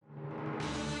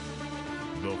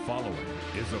The following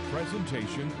is a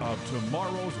presentation of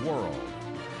Tomorrow's World.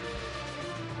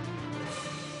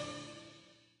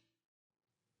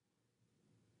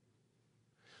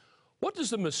 What does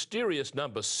the mysterious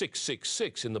number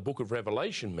 666 in the book of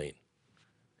Revelation mean?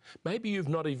 Maybe you've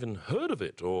not even heard of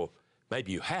it, or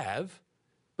maybe you have,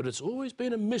 but it's always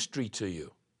been a mystery to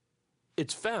you.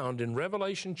 It's found in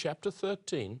Revelation chapter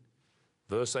 13,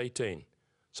 verse 18.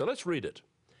 So let's read it.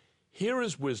 Here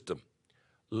is wisdom.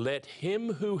 Let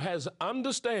him who has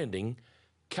understanding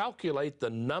calculate the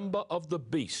number of the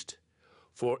beast,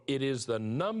 for it is the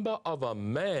number of a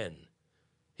man.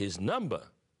 His number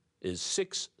is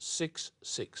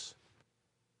 666.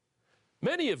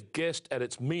 Many have guessed at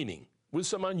its meaning, with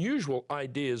some unusual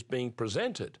ideas being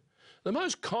presented. The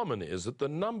most common is that the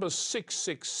number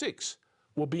 666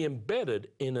 will be embedded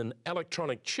in an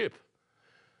electronic chip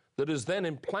that is then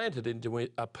implanted into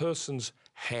a person's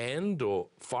hand or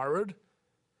forehead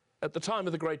at the time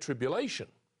of the Great Tribulation.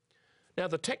 Now,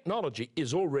 the technology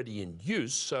is already in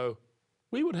use, so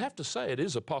we would have to say it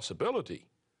is a possibility.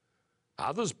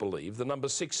 Others believe the number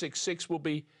 666 will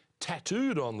be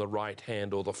tattooed on the right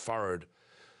hand or the forehead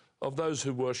of those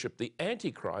who worship the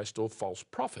Antichrist or false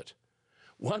prophet.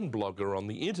 One blogger on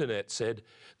the internet said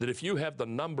that if you have the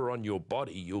number on your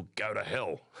body, you'll go to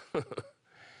hell.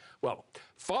 Well,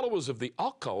 followers of the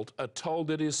occult are told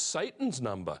it is Satan's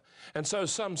number, and so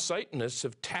some Satanists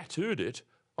have tattooed it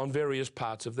on various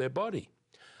parts of their body.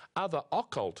 Other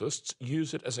occultists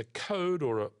use it as a code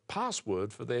or a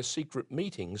password for their secret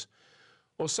meetings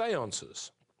or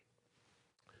seances.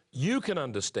 You can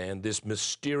understand this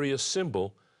mysterious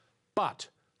symbol, but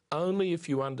only if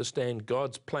you understand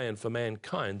God's plan for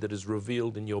mankind that is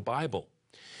revealed in your Bible.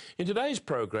 In today's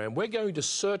program, we're going to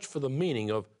search for the meaning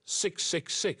of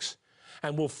 666,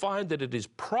 and we'll find that it is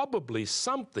probably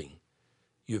something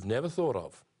you've never thought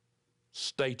of.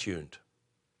 Stay tuned.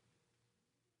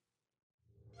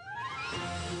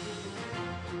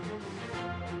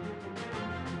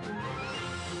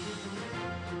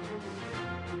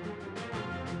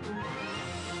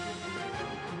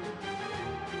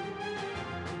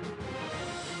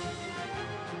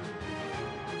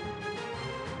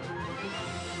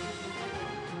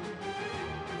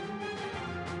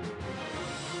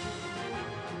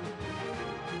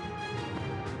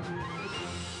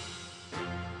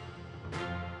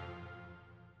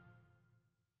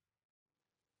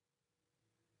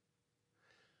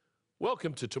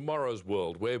 Welcome to Tomorrow's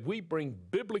World, where we bring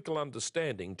biblical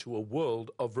understanding to a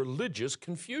world of religious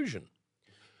confusion.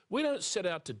 We don't set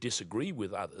out to disagree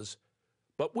with others,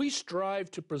 but we strive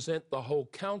to present the whole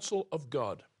counsel of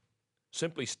God.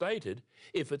 Simply stated,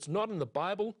 if it's not in the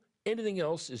Bible, anything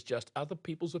else is just other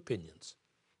people's opinions.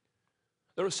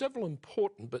 There are several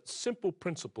important but simple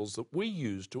principles that we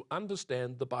use to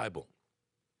understand the Bible.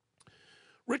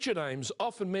 Richard Ames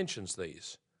often mentions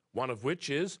these, one of which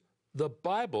is the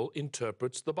Bible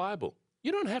interprets the Bible.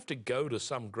 You don't have to go to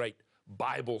some great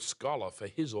Bible scholar for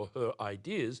his or her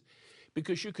ideas,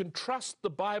 because you can trust the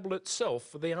Bible itself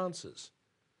for the answers.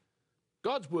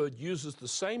 God's Word uses the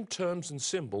same terms and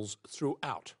symbols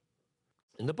throughout.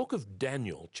 In the book of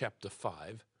Daniel, chapter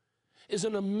 5, is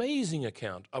an amazing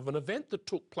account of an event that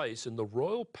took place in the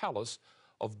royal palace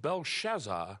of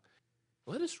Belshazzar.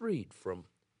 Let us read from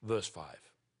verse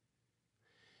 5.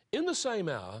 In the same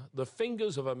hour, the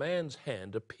fingers of a man's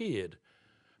hand appeared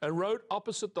and wrote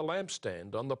opposite the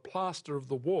lampstand on the plaster of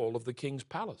the wall of the king's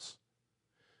palace.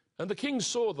 And the king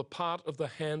saw the part of the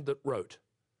hand that wrote.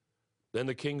 Then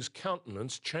the king's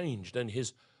countenance changed, and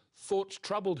his thoughts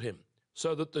troubled him,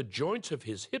 so that the joints of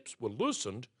his hips were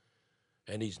loosened,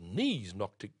 and his knees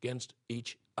knocked against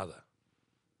each other.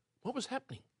 What was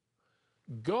happening?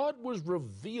 God was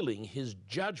revealing his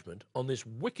judgment on this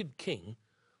wicked king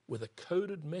with a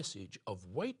coded message of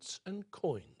weights and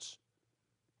coins.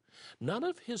 None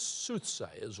of his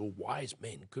soothsayers or wise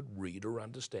men could read or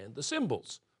understand the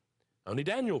symbols. Only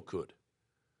Daniel could.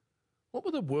 What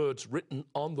were the words written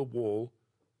on the wall?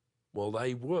 Well,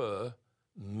 they were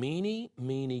Mene,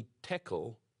 Mene,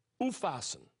 Tekel,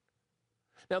 Upharsin.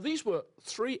 Now, these were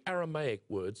three Aramaic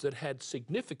words that had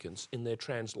significance in their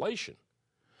translation,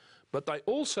 but they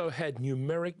also had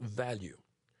numeric value.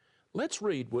 Let's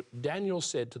read what Daniel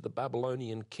said to the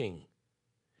Babylonian king.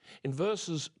 In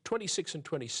verses 26 and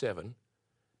 27,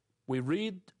 we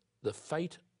read the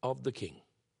fate of the king.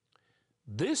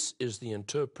 This is the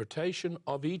interpretation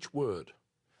of each word.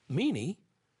 Mene,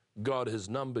 God has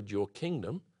numbered your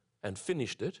kingdom and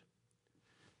finished it.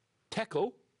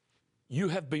 Tekel, you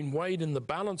have been weighed in the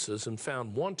balances and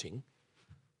found wanting.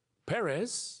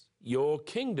 Peres, your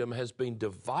kingdom has been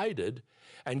divided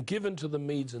and given to the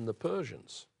Medes and the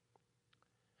Persians.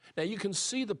 Now you can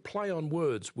see the play on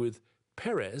words with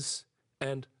Perez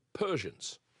and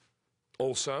Persians.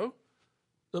 Also,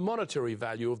 the monetary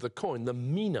value of the coin, the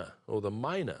mina or the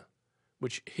mina,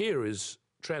 which here is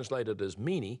translated as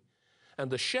mini,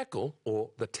 and the shekel or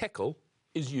the tekel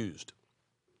is used.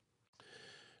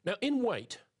 Now in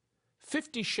weight,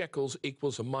 50 shekels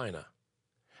equals a mina,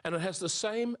 and it has the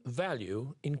same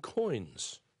value in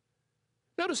coins.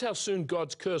 Notice how soon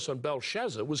God's curse on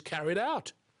Belshazzar was carried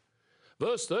out.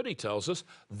 Verse 30 tells us,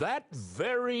 that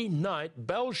very night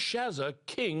Belshazzar,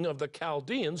 king of the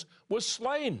Chaldeans, was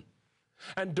slain,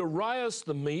 and Darius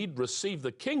the Mede received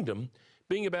the kingdom,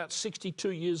 being about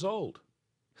 62 years old.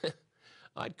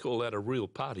 I'd call that a real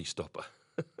party stopper.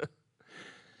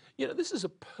 You know, this is a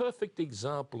perfect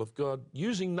example of God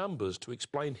using numbers to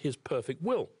explain his perfect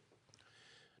will.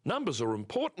 Numbers are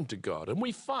important to God, and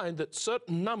we find that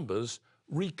certain numbers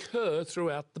recur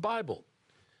throughout the Bible.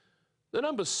 The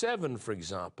number 7, for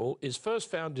example, is first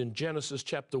found in Genesis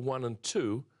chapter 1 and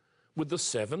 2 with the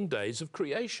 7 days of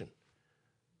creation.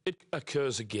 It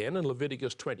occurs again in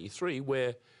Leviticus 23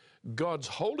 where God's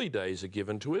holy days are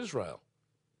given to Israel.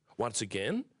 Once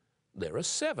again, there are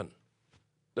 7.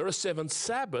 There are 7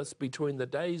 Sabbaths between the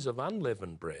days of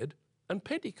unleavened bread and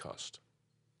Pentecost.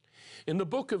 In the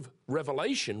book of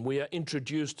Revelation, we are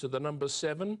introduced to the number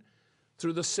 7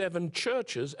 through the 7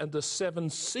 churches and the 7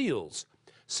 seals,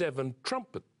 7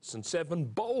 trumpets and 7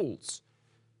 bowls.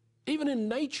 Even in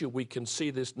nature, we can see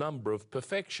this number of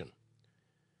perfection.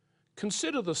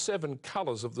 Consider the 7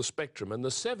 colors of the spectrum and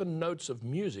the 7 notes of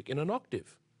music in an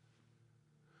octave.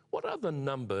 What other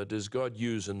number does God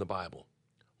use in the Bible?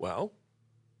 Well,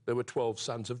 there were 12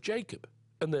 sons of Jacob,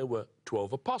 and there were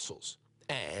 12 apostles.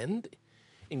 And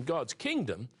in God's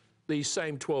kingdom, these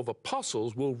same 12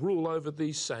 apostles will rule over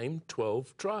these same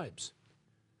 12 tribes.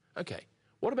 Okay,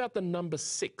 what about the number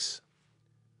 6?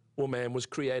 Well, man was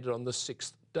created on the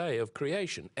 6th day of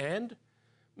creation, and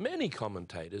many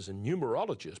commentators and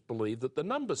numerologists believe that the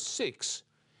number 6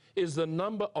 is the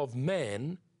number of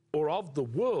man or of the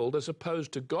world as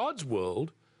opposed to God's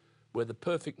world, where the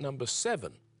perfect number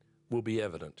 7 will be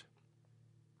evident.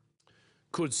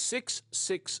 Could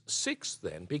 666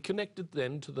 then be connected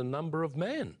then to the number of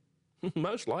man?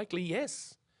 Most likely,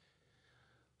 yes.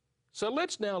 So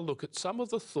let's now look at some of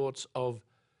the thoughts of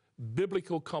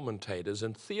biblical commentators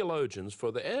and theologians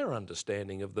for their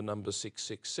understanding of the number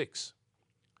 666.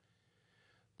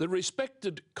 The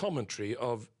respected commentary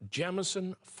of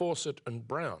Jamieson, Fawcett and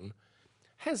Brown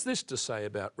has this to say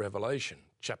about Revelation,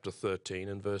 chapter 13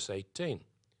 and verse 18.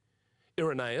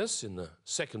 Irenaeus, in the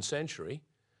 2nd century,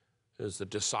 is the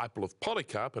disciple of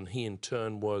Polycarp, and he in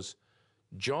turn was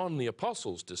John the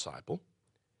Apostle's disciple,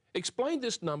 explained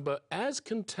this number as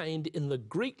contained in the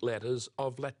Greek letters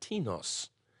of Latinos.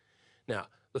 Now,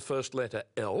 the first letter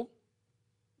L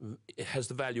has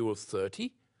the value of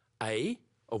 30, A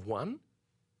of 1,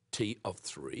 T of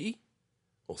 3,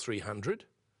 or 300,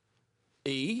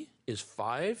 E is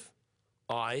 5,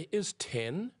 I is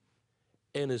 10,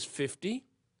 N is 50,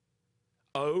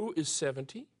 O is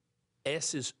 70,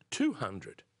 S is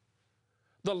 200.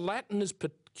 The Latin is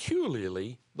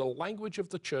peculiarly the language of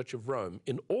the Church of Rome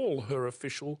in all her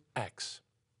official acts.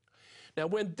 Now,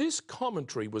 when this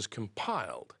commentary was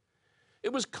compiled,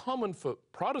 it was common for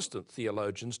Protestant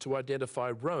theologians to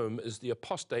identify Rome as the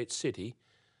apostate city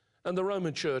and the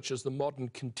Roman Church as the modern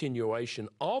continuation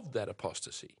of that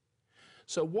apostasy.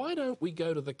 So why don't we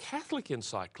go to the Catholic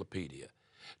Encyclopedia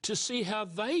to see how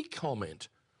they comment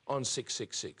on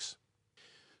 666?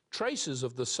 Traces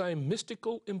of the same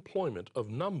mystical employment of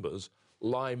numbers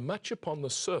lie much upon the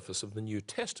surface of the New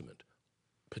Testament,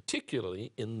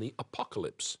 particularly in the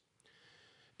Apocalypse.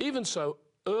 Even so,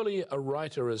 early a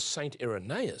writer as Saint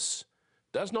Irenaeus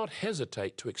does not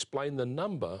hesitate to explain the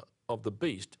number of the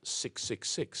beast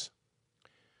 666.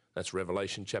 That's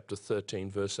Revelation chapter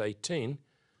 13, verse 18,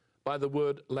 by the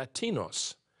word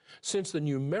Latinos, since the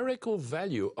numerical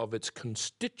value of its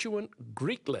constituent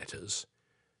Greek letters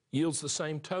yields the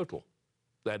same total,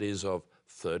 that is of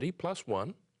 30 plus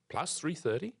 1 plus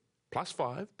 330 plus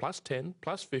 5 plus 10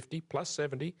 plus 50 plus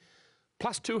 70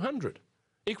 plus 200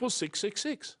 equals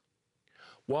 666.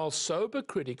 While sober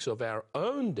critics of our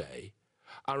own day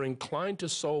are inclined to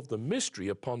solve the mystery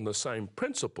upon the same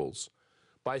principles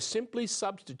by simply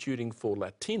substituting for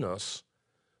Latinos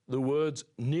the words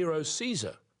Nero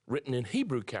Caesar written in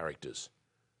Hebrew characters,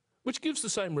 which gives the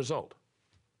same result.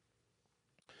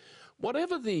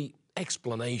 Whatever the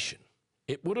explanation,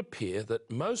 it would appear that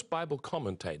most Bible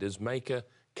commentators make a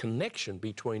connection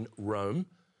between Rome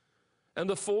and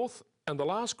the fourth and the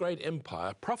last great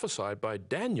empire prophesied by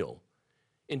Daniel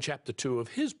in chapter 2 of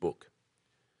his book.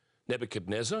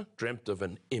 Nebuchadnezzar dreamt of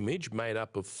an image made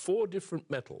up of 4 different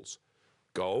metals: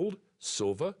 gold,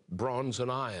 silver, bronze,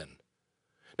 and iron.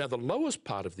 Now, the lowest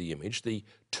part of the image, the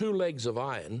 2 legs of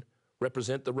iron,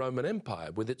 represent the Roman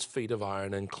Empire with its feet of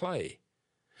iron and clay.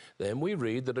 Then we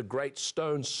read that a great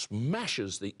stone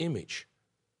smashes the image.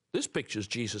 This pictures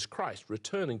Jesus Christ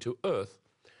returning to earth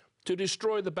to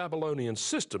destroy the Babylonian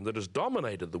system that has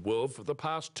dominated the world for the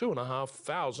past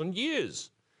 2,500 years.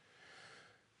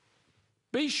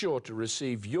 Be sure to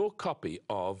receive your copy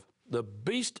of The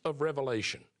Beast of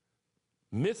Revelation,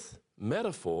 Myth,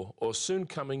 Metaphor, or Soon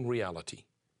Coming Reality.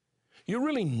 You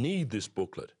really need this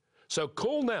booklet, so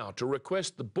call now to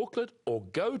request the booklet or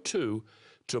go to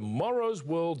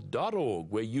tomorrowsworld.org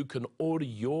where you can order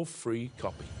your free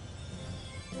copy.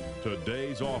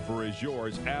 Today's offer is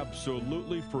yours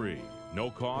absolutely free.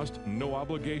 No cost, no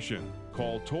obligation.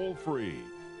 Call toll-free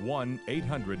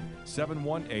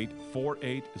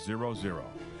 1-800-718-4800.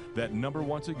 That number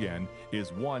once again is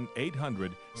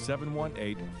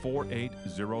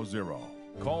 1-800-718-4800.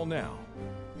 Call now.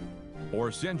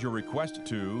 Or send your request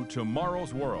to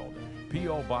Tomorrow's World,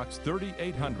 P.O. Box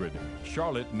 3800,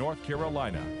 Charlotte, North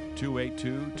Carolina,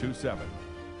 28227.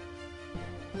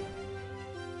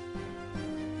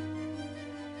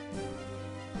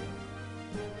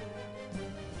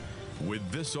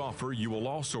 With this offer, you will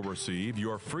also receive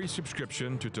your free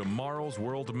subscription to Tomorrow's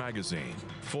World magazine,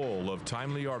 full of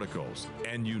timely articles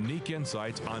and unique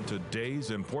insights on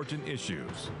today's important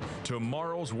issues.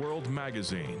 Tomorrow's World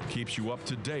magazine keeps you up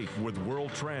to date with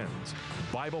world trends,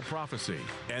 Bible prophecy,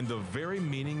 and the very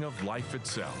meaning of life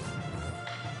itself.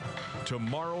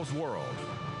 Tomorrow's World.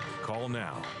 Call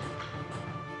now.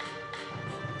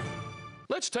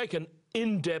 Let's take an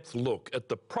in-depth look at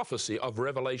the prophecy of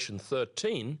Revelation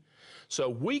 13 so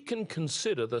we can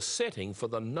consider the setting for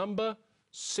the number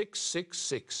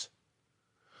 666.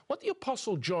 What the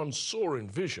Apostle John saw in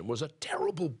vision was a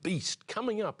terrible beast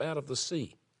coming up out of the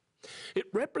sea. It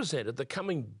represented the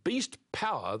coming beast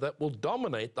power that will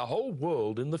dominate the whole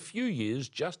world in the few years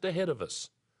just ahead of us.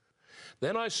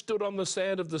 Then I stood on the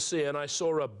sand of the sea, and I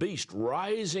saw a beast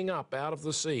rising up out of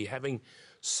the sea, having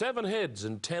 7 heads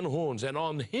and 10 horns, and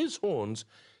on his horns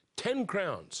 10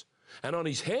 crowns, and on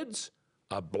his heads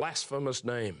a blasphemous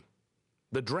name.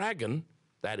 The dragon,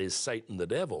 that is Satan the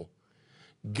devil,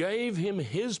 gave him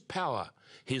his power,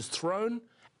 his throne,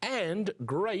 and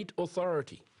great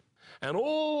authority. And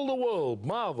all the world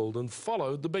marveled and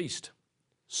followed the beast.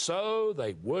 So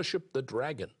they worshipped the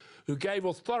dragon, who gave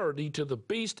authority to the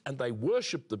beast, and they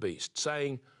worshipped the beast,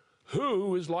 saying,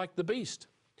 "Who is like the beast?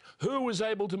 Who is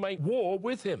able to make war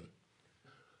with him?"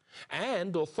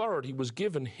 And authority was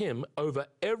given him over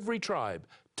every tribe,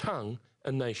 tongue,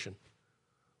 and nation.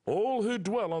 All who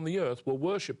dwell on the earth will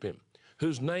worship him,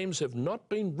 whose names have not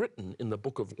been written in the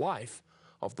book of life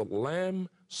of the Lamb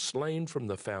slain from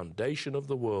the foundation of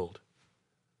the world.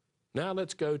 Now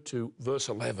let's go to verse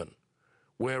 11,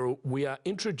 where we are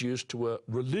introduced to a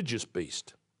religious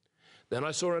beast. Then I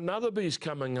saw another beast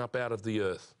coming up out of the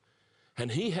earth,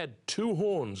 and he had 2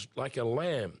 horns like a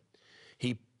lamb.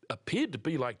 He appeared to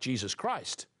be like Jesus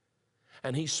Christ,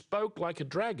 and he spoke like a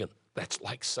dragon. That's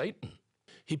like Satan.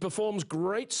 He performs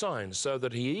great signs so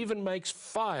that he even makes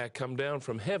fire come down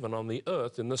from heaven on the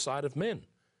earth in the sight of men.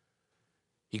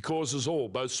 He causes all,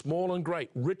 both small and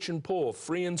great, rich and poor,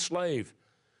 free and slave,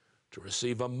 to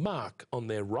receive a mark on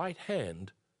their right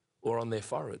hand or on their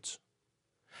foreheads,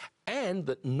 and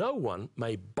that no one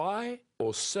may buy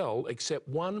or sell except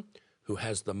one who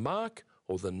has the mark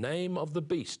or the name of the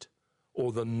beast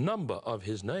or the number of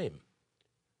his name.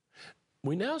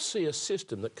 We now see a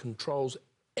system that controls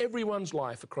everyone's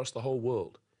life across the whole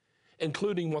world,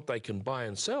 including what they can buy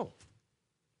and sell.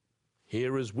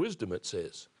 Here is wisdom, it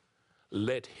says.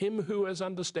 Let him who has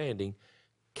understanding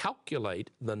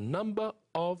calculate the number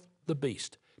of the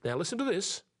beast. Now listen to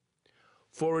this.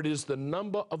 For it is the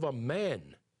number of a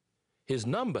man. His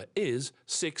number is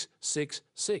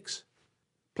 666.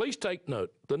 Please take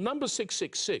note, the number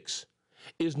 666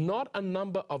 is not a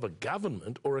number of a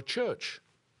government or a church,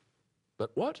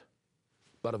 but what?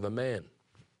 But of a man.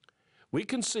 We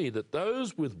can see that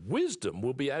those with wisdom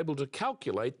will be able to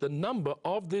calculate the number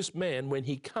of this man when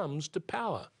he comes to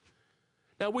power.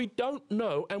 Now, we don't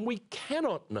know and we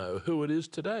cannot know who it is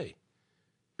today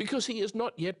because he has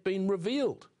not yet been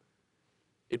revealed.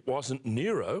 It wasn't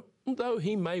Nero, though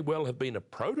he may well have been a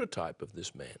prototype of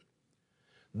this man.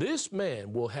 This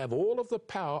man will have all of the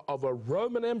power of a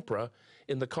Roman emperor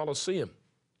in the Colosseum,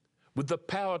 with the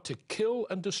power to kill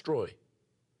and destroy.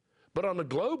 But on a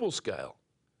global scale,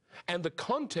 and the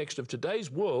context of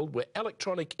today's world where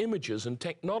electronic images and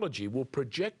technology will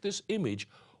project this image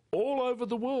all over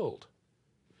the world,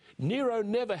 Nero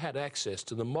never had access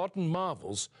to the modern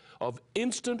marvels of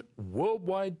instant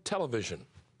worldwide television.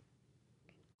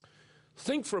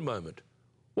 Think for a moment,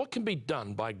 what can be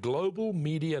done by global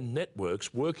media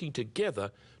networks working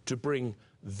together to bring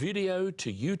video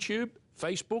to YouTube,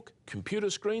 Facebook, computer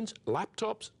screens,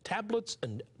 laptops, tablets,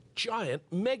 and giant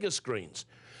mega screens,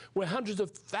 where hundreds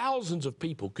of thousands of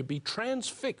people could be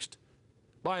transfixed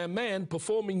by a man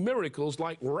performing miracles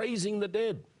like raising the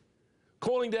dead,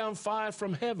 calling down fire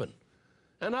from heaven,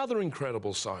 and other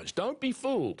incredible signs. Don't be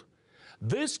fooled.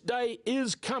 This day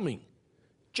is coming,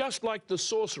 just like the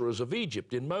sorcerers of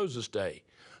Egypt in Moses' day.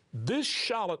 This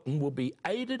charlatan will be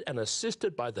aided and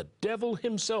assisted by the devil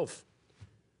himself.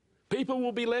 People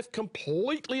will be left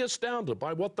completely astounded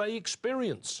by what they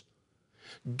experience.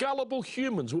 Gullible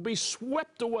humans will be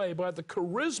swept away by the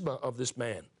charisma of this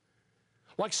man.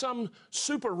 Like some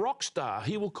super rock star,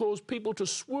 he will cause people to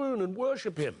swoon and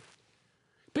worship him.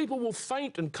 People will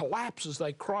faint and collapse as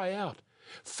they cry out,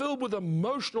 filled with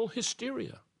emotional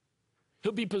hysteria.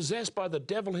 He'll be possessed by the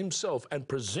devil himself and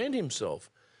present himself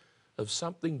as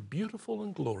something beautiful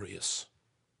and glorious.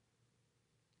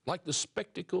 Like the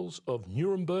spectacles of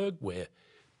Nuremberg, where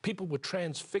people were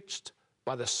transfixed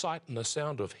by the sight and the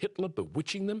sound of Hitler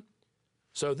bewitching them,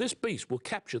 so this beast will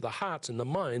capture the hearts and the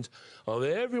minds of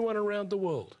everyone around the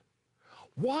world.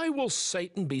 Why will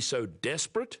Satan be so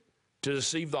desperate to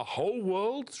deceive the whole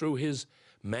world through his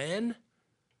man?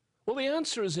 Well, the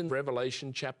answer is in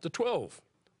Revelation chapter 12.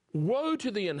 Woe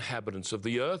to the inhabitants of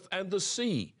the earth and the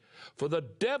sea, for the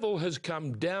devil has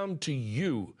come down to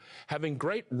you, having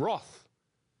great wrath,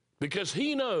 because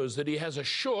he knows that he has a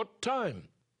short time.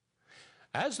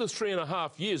 As the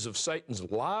 3.5 years of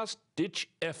Satan's last-ditch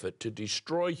effort to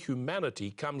destroy humanity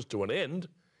comes to an end,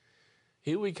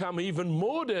 he'll become even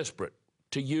more desperate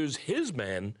to use his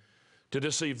man to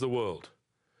deceive the world.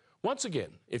 Once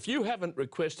again, if you haven't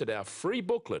requested our free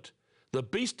booklet, The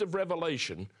Beast of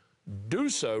Revelation, do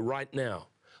so right now.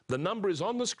 The number is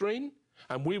on the screen,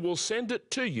 and we will send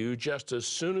it to you just as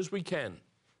soon as we can.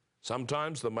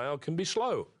 Sometimes the mail can be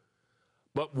slow,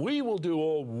 but we will do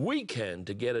all we can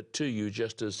to get it to you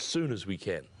just as soon as we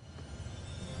can.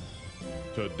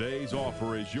 Today's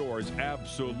offer is yours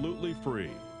absolutely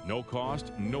free. No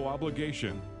cost, no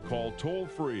obligation. Call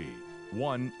toll-free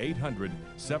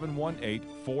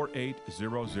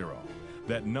 1-800-718-4800.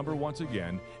 That number once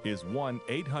again is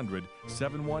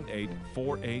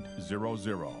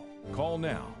 1-800-718-4800. Call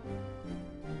now.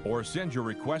 Or send your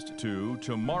request to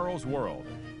Tomorrow's World,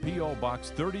 P.O.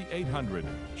 Box 3800,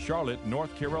 Charlotte,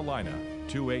 North Carolina,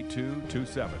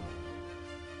 28227.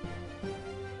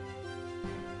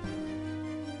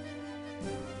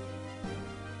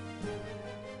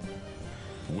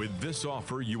 With this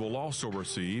offer, you will also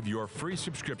receive your free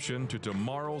subscription to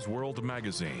Tomorrow's World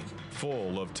magazine,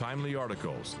 full of timely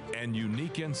articles and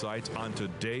unique insights on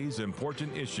today's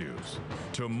important issues.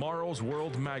 Tomorrow's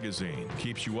World magazine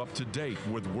keeps you up to date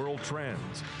with world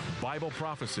trends, Bible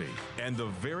prophecy, and the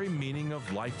very meaning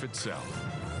of life itself.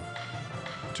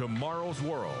 Tomorrow's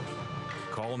World.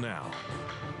 Call now.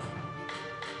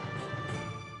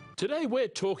 Today we're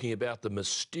talking about the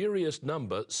mysterious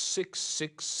number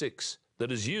 666.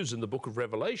 That is used in the book of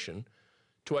Revelation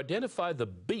to identify the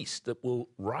beast that will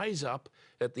rise up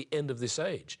at the end of this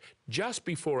age, just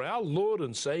before our Lord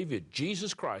and Savior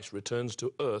Jesus Christ returns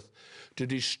to earth to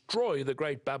destroy the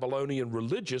great Babylonian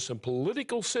religious and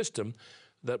political system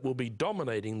that will be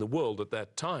dominating the world at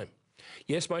that time.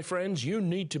 Yes, my friends, you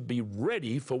need to be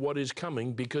ready for what is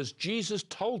coming, because Jesus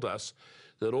told us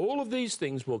that all of these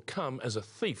things will come as a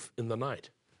thief in the night.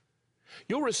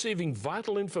 You're receiving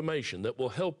vital information that will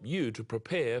help you to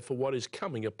prepare for what is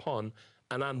coming upon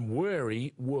an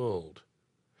unwary world.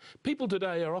 People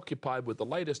today are occupied with the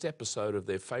latest episode of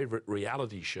their favorite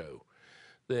reality show,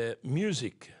 their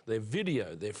music, their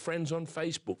video, their friends on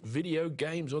Facebook, video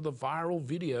games, or the viral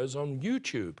videos on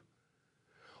YouTube.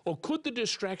 Or could the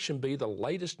distraction be the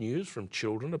latest news from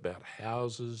children about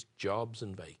houses, jobs,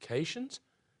 and vacations?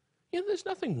 There's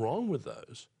nothing wrong with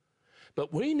those.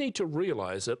 But we need to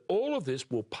realize that all of this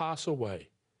will pass away.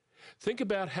 Think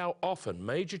about how often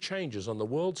major changes on the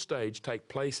world stage take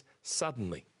place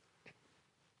suddenly.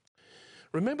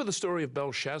 Remember the story of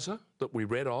Belshazzar that we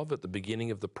read of at the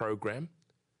beginning of the program?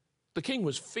 The king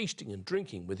was feasting and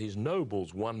drinking with his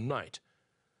nobles one night,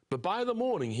 but by the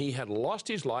morning he had lost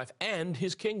his life and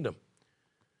his kingdom.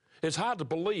 It's hard to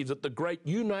believe that the great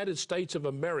United States of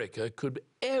America could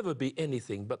ever be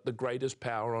anything but the greatest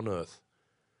power on earth.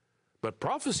 But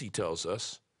prophecy tells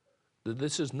us that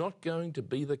this is not going to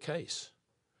be the case.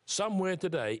 Somewhere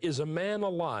today is a man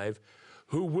alive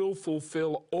who will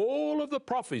fulfill all of the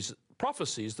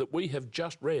prophecies that we have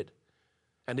just read.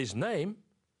 And his name,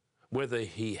 whether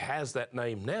he has that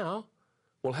name now,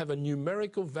 will have a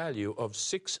numerical value of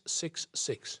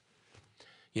 666.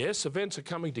 Yes, events are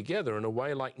coming together in a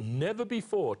way like never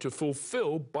before to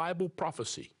fulfill Bible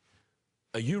prophecy.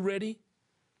 Are you ready?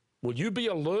 Will you be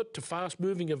alert to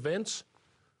fast-moving events?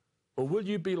 Or will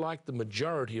you be like the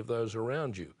majority of those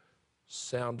around you,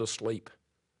 sound asleep?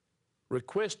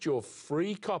 Request your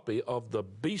free copy of The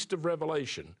Beast of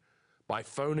Revelation by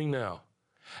phoning now.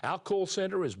 Our call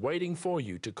center is waiting for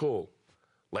you to call.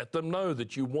 Let them know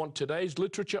that you want today's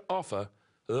literature offer,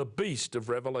 The Beast of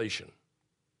Revelation.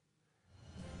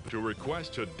 To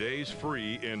request today's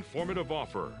free informative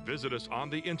offer, visit us on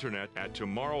the internet at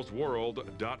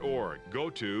tomorrowsworld.org. Go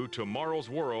to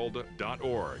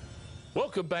tomorrowsworld.org.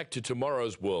 Welcome back to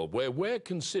Tomorrow's World, where we're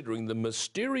considering the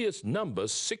mysterious number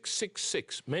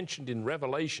 666 mentioned in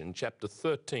Revelation chapter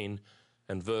 13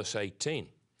 and verse 18.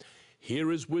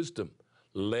 Here is wisdom.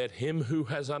 Let him who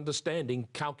has understanding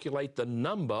calculate the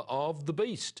number of the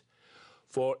beast,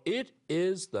 for it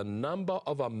is the number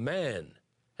of a man,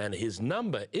 and his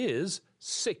number is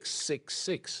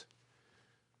 666.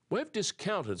 We've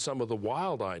discounted some of the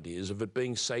wild ideas of it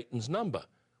being Satan's number.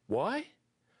 Why?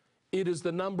 It is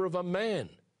the number of a man.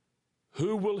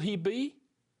 Who will he be?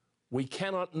 We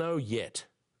cannot know yet.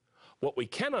 What we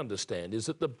can understand is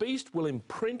that the beast will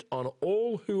imprint on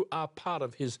all who are part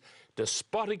of his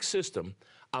despotic system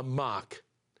a mark,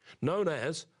 known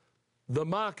as the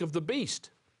mark of the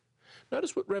beast.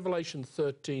 Notice what Revelation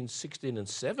 13, 16 and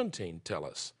 17 tell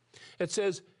us. It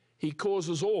says, he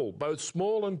causes all, both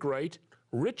small and great,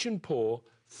 rich and poor,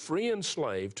 free and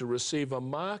slave, to receive a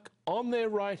mark on their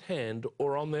right hand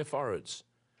or on their foreheads,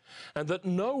 and that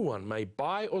no one may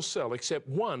buy or sell except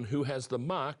one who has the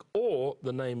mark or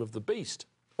the name of the beast,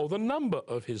 or the number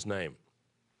of his name.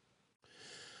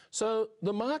 So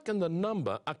the mark and the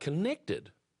number are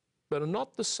connected, but are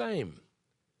not the same.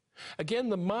 Again,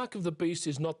 the mark of the beast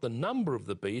is not the number of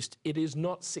the beast. It is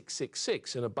not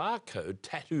 666 in a barcode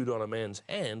tattooed on a man's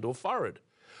hand or forehead,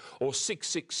 or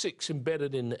 666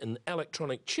 embedded in an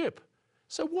electronic chip.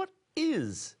 So what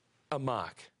is a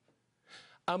mark?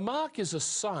 A mark is a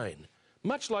sign,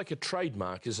 much like a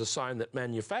trademark is a sign that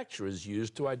manufacturers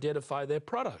use to identify their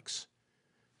products.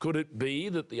 Could it be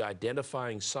that the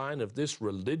identifying sign of this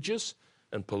religious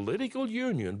and political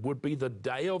union would be the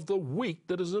day of the week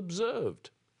that is observed?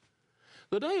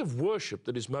 The day of worship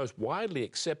that is most widely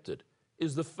accepted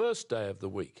is the first day of the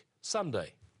week,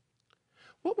 Sunday.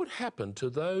 What would happen to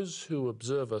those who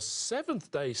observe a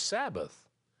seventh-day Sabbath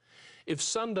if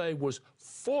Sunday was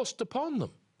forced upon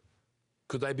them?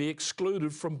 Could they be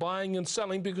excluded from buying and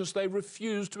selling because they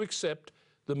refuse to accept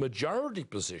the majority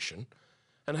position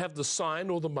and have the sign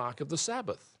or the mark of the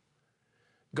Sabbath?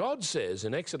 God says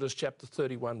in Exodus chapter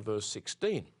 31, verse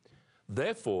 16,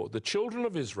 therefore the children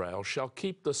of Israel shall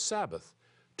keep the Sabbath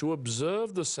to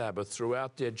observe the Sabbath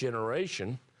throughout their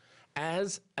generation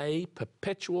as a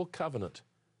perpetual covenant.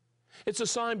 It's a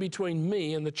sign between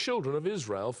me and the children of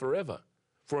Israel forever.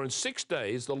 For in 6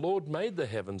 days the Lord made the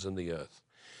heavens and the earth,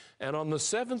 and on the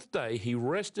seventh day he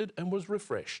rested and was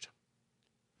refreshed.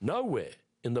 Nowhere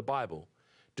in the Bible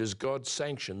does God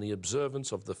sanction the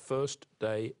observance of the first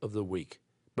day of the week,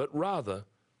 but rather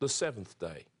the seventh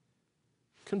day.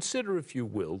 Consider, if you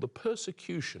will, the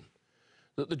persecution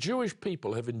that the Jewish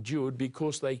people have endured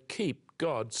because they keep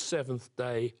God's seventh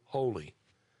day holy.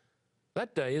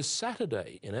 That day is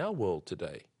Saturday in our world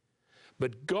today,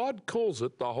 but God calls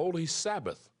it the Holy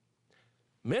Sabbath.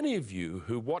 Many of you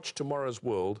who watch Tomorrow's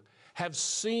World have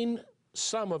seen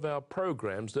some of our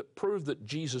programs that prove that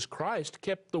Jesus Christ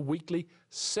kept the weekly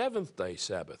seventh-day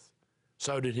Sabbath.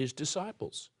 So did his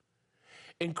disciples.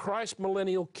 In Christ's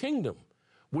millennial kingdom,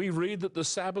 we read that the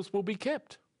Sabbath will be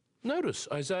kept. Notice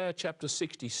Isaiah chapter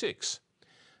 66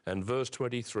 and verse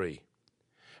 23.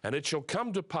 And it shall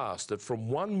come to pass that from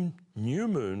one new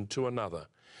moon to another,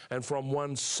 and from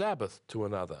one Sabbath to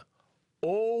another,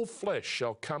 all flesh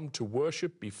shall come to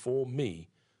worship before me,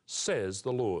 says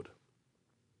the Lord.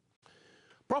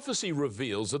 Prophecy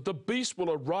reveals that the beast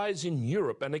will arise in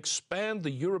Europe and expand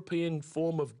the European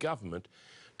form of government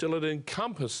till it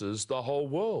encompasses the whole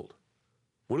world.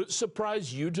 Would it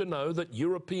surprise you to know that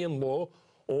European law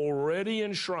already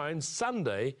enshrines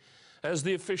Sunday as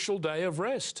the official day of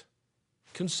rest?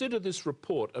 Consider this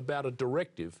report about a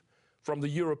directive from the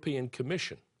European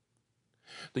Commission.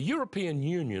 The European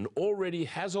Union already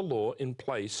has a law in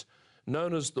place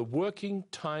known as the Working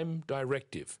Time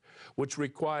Directive, which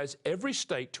requires every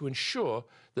state to ensure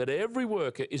that every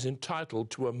worker is entitled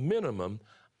to a minimum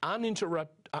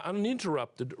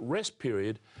uninterrupted rest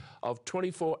period of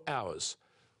 24 hours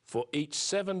for each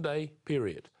 7-day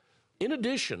period. In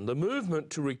addition, the movement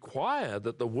to require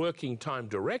that the Working Time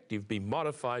Directive be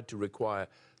modified to require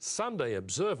Sunday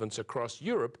observance across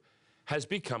Europe has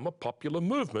become a popular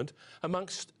movement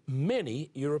amongst many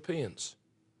Europeans.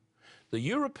 The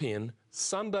European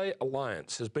Sunday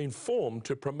Alliance has been formed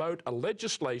to promote a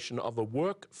legislation of a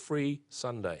work-free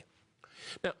Sunday.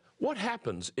 Now, what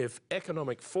happens if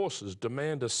economic forces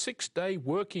demand a 6-day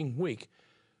working week,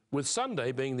 with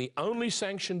Sunday being the only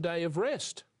sanctioned day of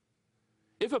rest?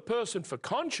 If a person, for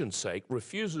conscience sake,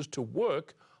 refuses to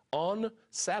work on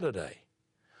Saturday,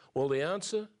 well, the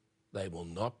answer, they will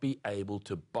not be able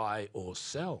to buy or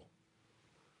sell.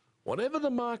 Whatever the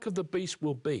mark of the beast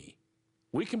will be,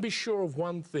 we can be sure of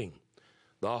one thing: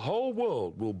 the whole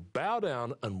world will bow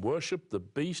down and worship the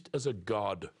beast as a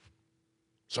god.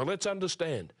 So let's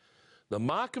understand, the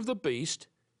mark of the beast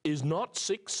is not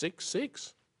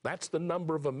 666. That's the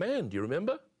number of a man, do you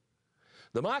remember?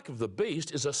 The mark of the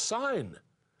beast is a sign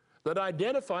that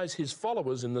identifies his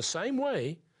followers in the same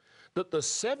way that the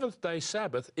seventh-day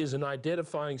Sabbath is an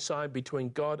identifying sign between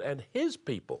God and his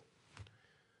people.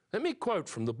 Let me quote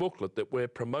from the booklet that we're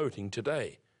promoting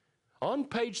today. On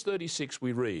page 36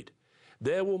 we read,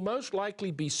 "There will most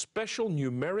likely be special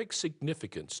numeric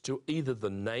significance to either the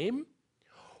name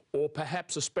or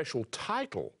perhaps a special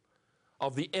title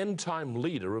of the end-time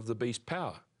leader of the beast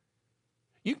power.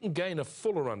 You can gain a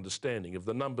fuller understanding of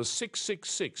the number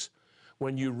 666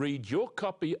 when you read your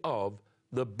copy of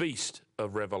The Beast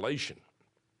of Revelation.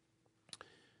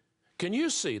 Can you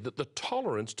see that the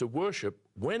tolerance to worship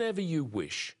whenever you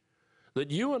wish, that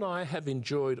you and I have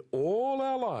enjoyed all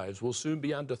our lives, will soon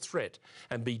be under threat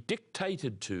and be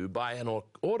dictated to by an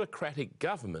autocratic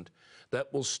government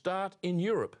that will start in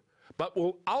Europe, but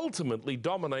will ultimately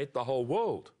dominate the whole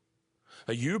world?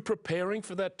 Are you preparing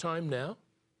for that time now?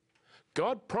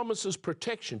 God promises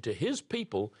protection to his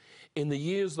people in the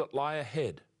years that lie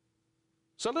ahead.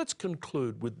 So let's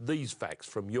conclude with these facts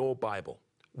from your Bible.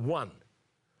 1,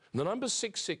 the number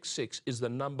 666 is the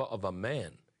number of a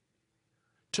man.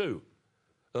 2,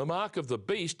 the mark of the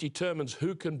beast determines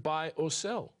who can buy or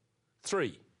sell.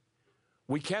 3,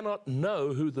 we cannot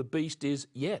know who the beast is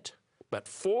yet. But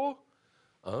 4,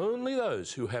 only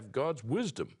those who have God's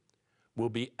wisdom will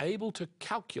be able to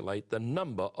calculate the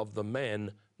number of the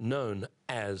man known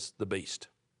as the beast.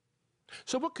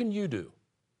 So what can you do?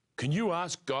 Can you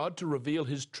ask God to reveal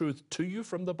his truth to you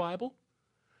from the Bible?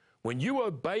 When you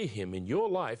obey him in your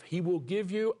life, he will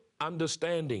give you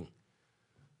understanding.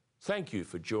 Thank you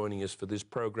for joining us for this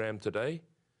program today.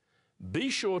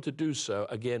 Be sure to do so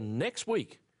again next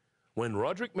week when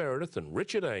Roderick Meredith and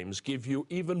Richard Ames give you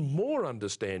even more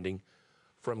understanding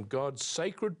from God's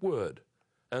sacred word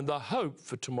and the hope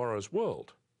for tomorrow's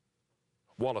world.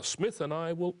 Wallace Smith and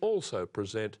I will also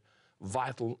present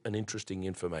vital and interesting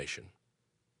information.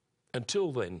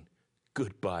 Until then,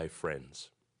 goodbye,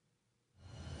 friends.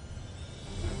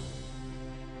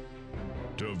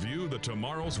 To view the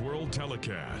Tomorrow's World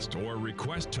telecast or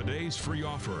request today's free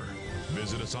offer,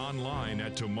 visit us online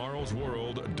at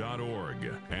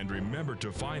tomorrowsworld.org. And remember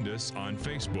to find us on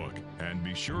Facebook and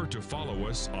be sure to follow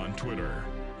us on Twitter.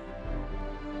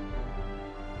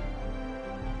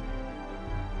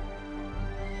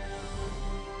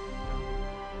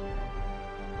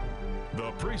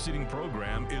 The preceding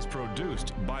program is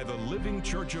produced by the Living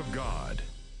Church of God.